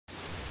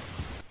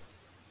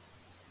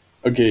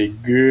Okay,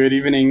 good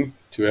evening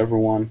to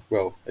everyone.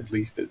 Well, at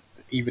least it's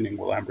the evening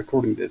while I'm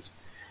recording this.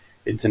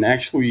 It's an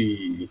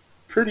actually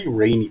pretty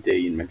rainy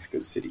day in Mexico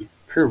City.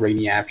 Pretty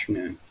rainy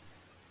afternoon.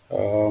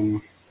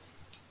 Um,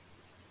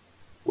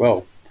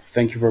 well,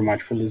 thank you very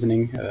much for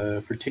listening,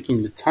 for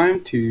taking the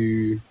time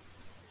to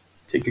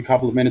take a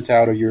couple of minutes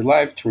out of your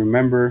life to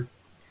remember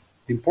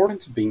the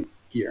importance of being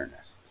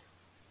earnest.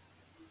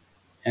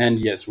 And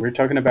yes, we're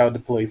talking about the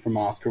play from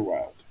Oscar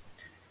Wilde.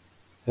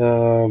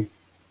 Um,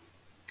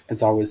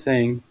 as I was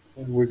saying,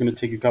 we're going to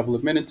take a couple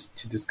of minutes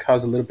to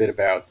discuss a little bit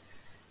about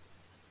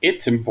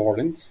its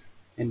importance.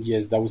 And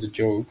yes, that was a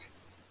joke,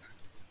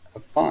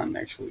 fun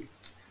actually.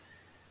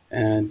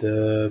 And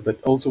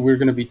but also we're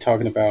going to be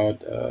talking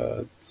about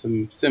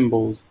some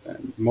symbols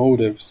and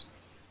motives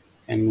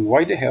and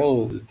why the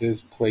hell is this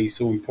play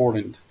so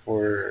important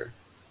for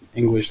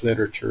English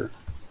literature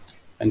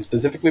and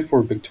specifically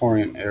for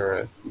Victorian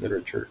era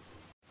literature.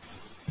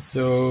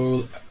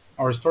 So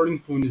our starting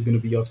point is going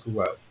to be Oscar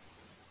Wilde.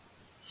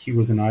 He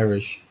was an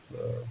Irish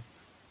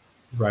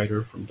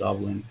writer from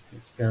Dublin.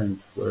 His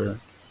parents were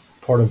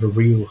part of a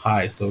real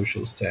high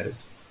social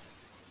status.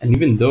 And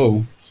even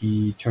though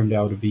he turned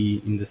out to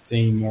be in the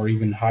same or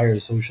even higher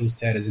social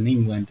status in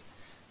England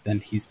than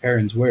his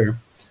parents were,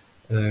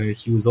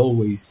 he was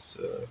always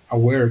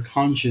aware,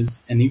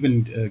 conscious, and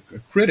even a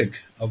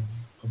critic of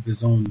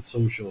his own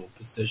social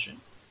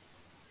position.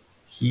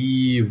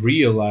 He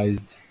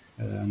realized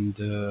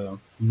and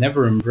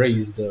never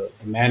embraced the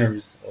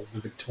manners of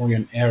the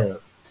Victorian era.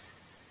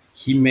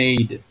 He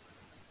made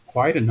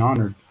quite an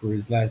honor for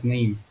his last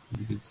name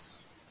because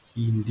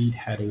he indeed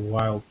had a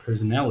wild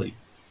personality.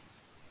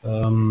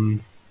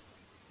 Um,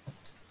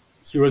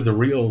 he was a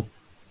real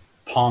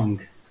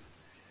punk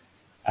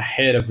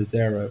ahead of his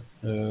era.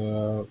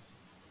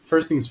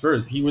 First things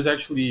first, he was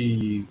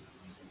actually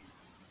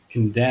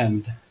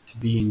condemned to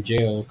be in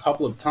jail a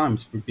couple of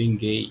times for being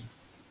gay.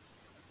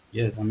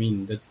 Yes, I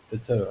mean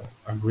that's a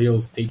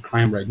real state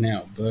crime right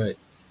now, but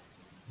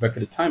back at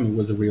the time it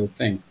was a real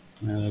thing.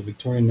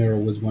 Victorian era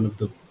was one of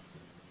the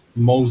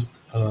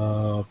most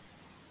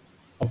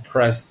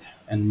oppressed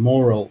and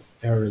moral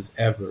eras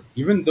ever.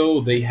 Even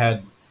though they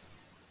had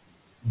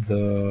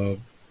the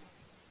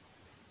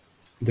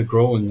the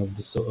growing of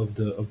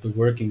the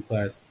working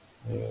class,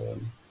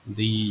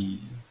 they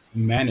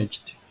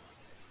managed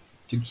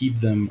to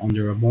keep them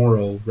under a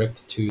moral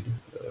rectitude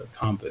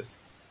compass,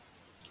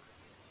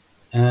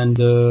 and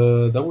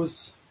that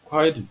was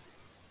quite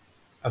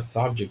a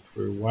subject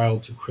for a while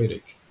to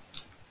critic.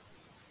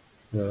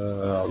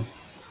 Uh,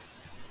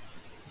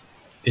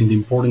 in the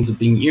importance of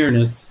being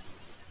earnest,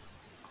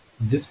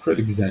 this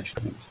critic is actually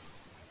present.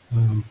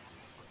 Um,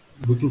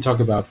 we can talk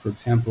about, for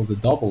example, the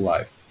double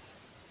life,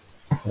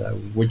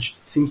 which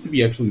seems to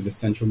be actually the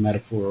central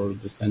metaphor or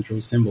the central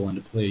symbol in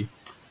the play,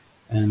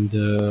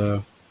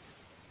 and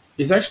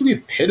is actually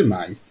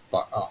epitomized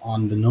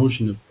on the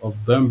notion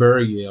of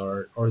Bunbury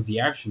or the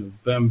action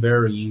of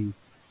Bunburying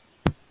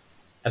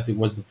as it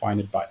was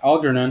defined by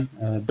Algernon.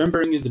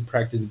 Bunburying is the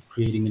practice of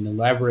creating an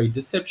elaborate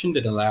deception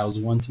that allows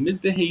one to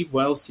misbehave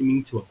while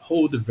seeming to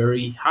uphold the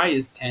very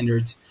highest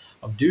standards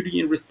of duty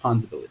and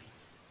responsibility.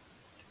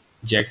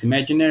 Jack's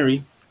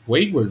imaginary,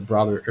 wayward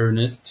brother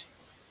Ernest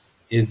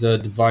is a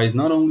device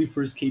not only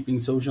for escaping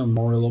social and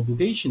moral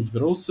obligations,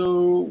 but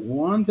also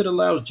one that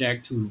allows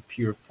Jack to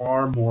appear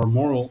far more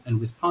moral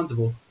and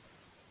responsible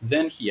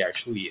than he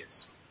actually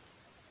is.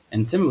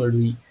 And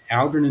similarly,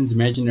 Algernon's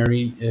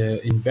imaginary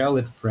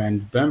invalid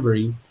friend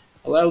Bunbury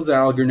allows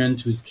Algernon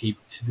to escape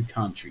to the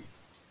country,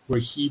 where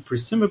he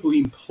presumably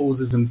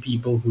imposes on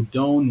people who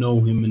don't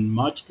know him in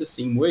much the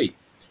same way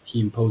he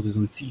imposes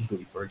on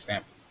Cecily, for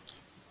example.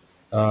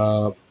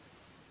 Uh,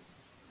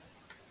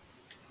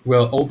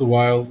 well, all the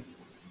while,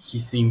 he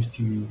seems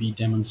to be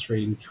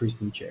demonstrating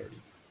Christian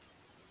charity.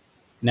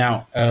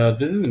 Now,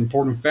 this is an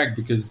important fact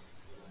because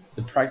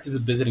the practice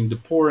of visiting the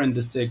poor and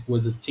the sick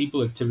was a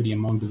staple activity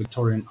among the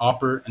Victorian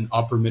upper and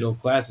upper middle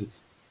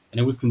classes, and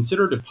it was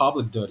considered a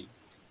public duty.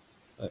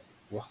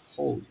 Well,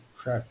 holy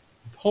crap,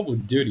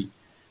 public duty,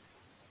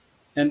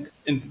 and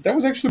that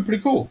was actually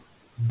pretty cool.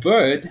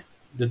 But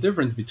the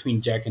difference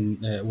between Jack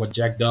and what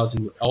Jack does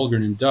and what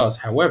Algernon does,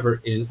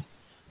 however, is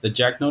that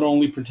Jack not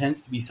only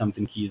pretends to be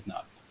something he is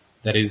not,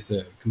 that is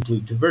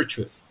completely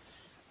virtuous,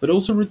 but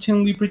also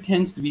routinely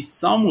pretends to be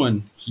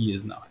someone he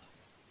is not,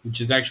 which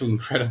is actually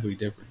incredibly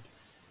different.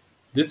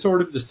 This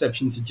sort of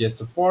deception suggests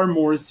a far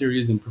more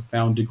serious and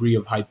profound degree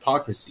of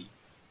hypocrisy.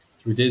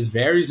 Through these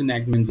various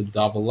enactments of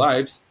double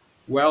lives,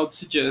 Wilde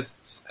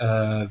suggests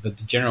that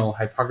the general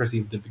hypocrisy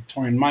of the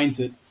Victorian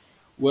mindset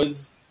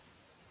was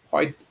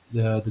quite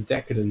the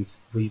decadence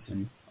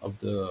reason of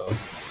the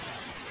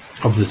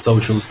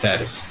social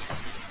status.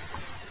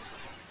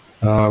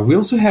 We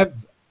also have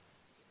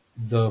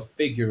the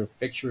figure of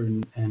picture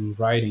and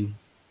writing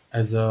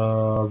as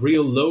a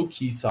real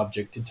low-key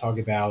subject to talk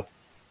about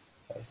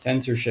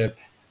censorship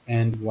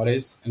and what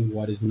is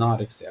not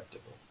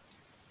acceptable.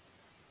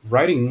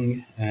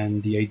 Writing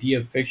and the idea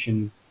of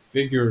fiction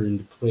figure in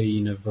the play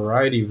in a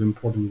variety of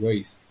important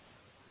ways.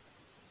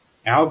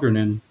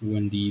 Algernon,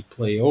 when the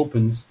play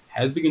opens,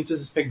 has begun to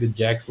suspect that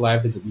Jack's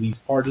life is at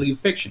least partly a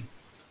fiction,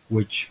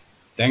 which,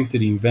 thanks to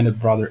the invented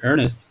brother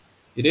Ernest,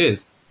 it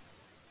is.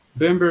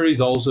 Bembury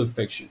is also a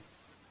fiction.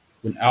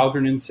 When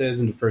Algernon says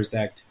in the first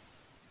act,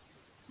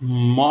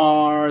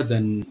 more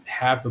than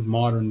half of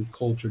modern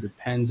culture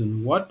depends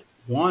on what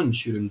one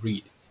shouldn't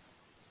read,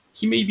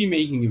 he may be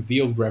making a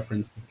veiled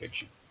reference to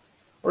fiction,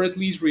 or at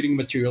least reading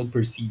material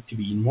perceived to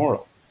be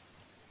immoral.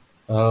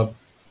 Uh,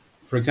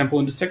 for example,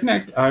 in the second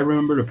act, I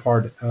remember the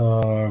part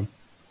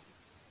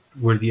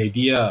where the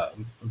idea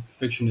of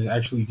fiction is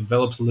actually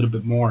develops a little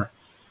bit more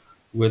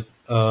with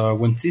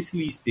when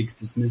Cicely speaks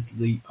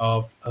dismissively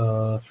of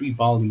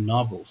three-volume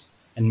novels,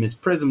 and Miss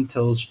Prism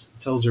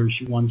tells her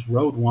she once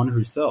wrote one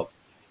herself.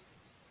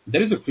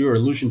 That is a clear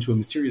allusion to a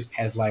mysterious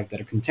past life that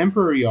a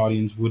contemporary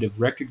audience would have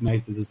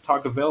recognized as a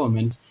stock of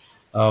element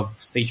of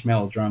stage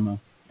melodrama.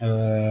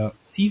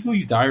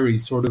 Cicely's diary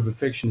is sort of a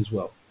fiction as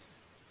well.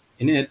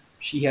 In it,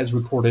 she has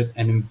recorded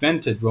an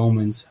invented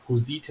romance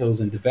whose details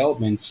and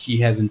developments she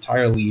has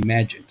entirely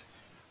imagined.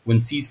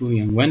 When Cecily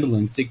and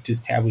Gwendolen seek to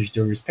establish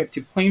their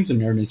respective claims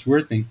on Ernest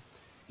Worthing,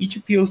 each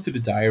appeals to the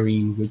diary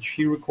in which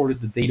she recorded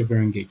the date of her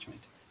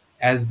engagement,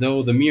 as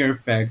though the mere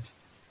fact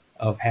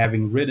of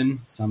having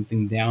written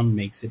something down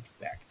makes it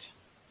fact.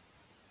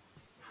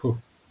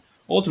 Whew.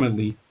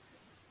 Ultimately,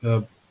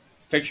 uh,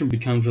 fiction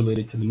becomes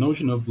related to the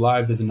notion of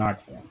life as an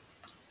art form.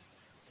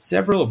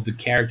 Several of the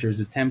characters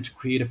attempt to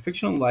create a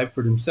fictional life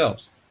for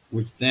themselves,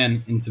 which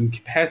then, in some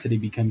capacity,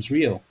 becomes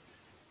real.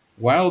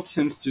 Wilde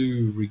seems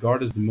to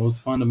regard as the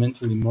most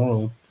fundamentally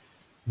moral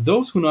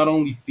those who not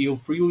only feel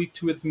freely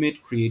to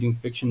admit creating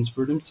fictions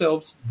for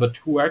themselves, but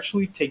who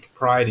actually take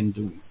pride in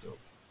doing so.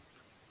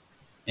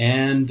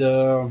 And,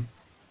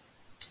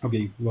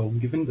 okay, well,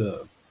 given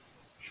the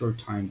short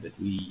time that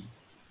we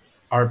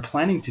are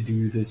planning to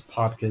do this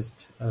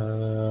podcast,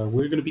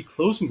 we're going to be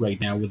closing right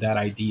now with that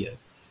idea.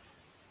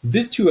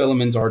 These two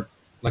elements are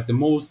like the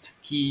most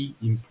key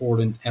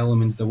important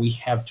elements that we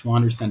have to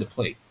understand the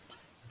play.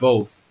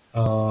 Both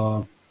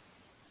the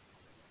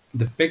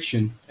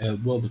fiction,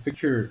 well, the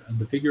figure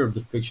of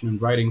the fiction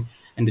and writing,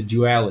 and the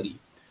duality,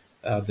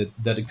 the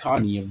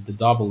dichotomy of the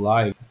double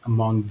life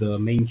among the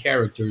main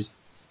characters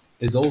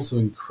is also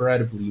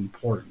incredibly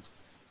important.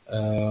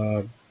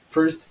 Uh,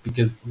 First,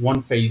 because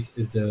one phase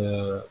is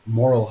the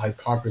moral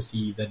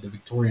hypocrisy that the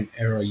Victorian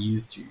era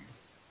used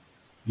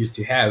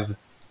to have,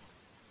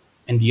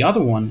 and the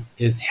other one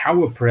is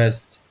how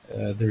oppressed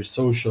their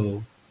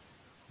social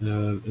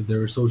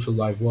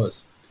life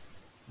was.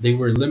 They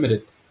were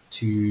limited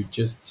to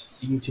just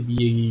seem to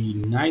be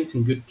nice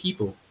and good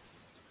people,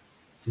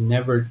 and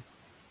never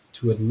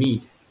to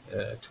admit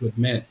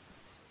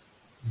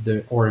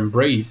or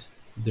embrace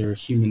their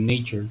human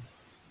nature,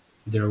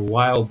 their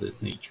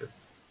wildest nature.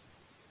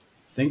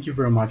 Thank you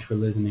very much for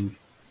listening.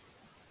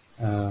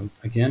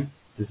 Again,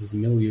 this is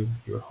Emilio,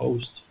 your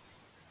host,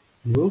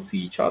 and we'll see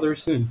each other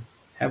soon.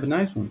 Have a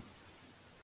nice one.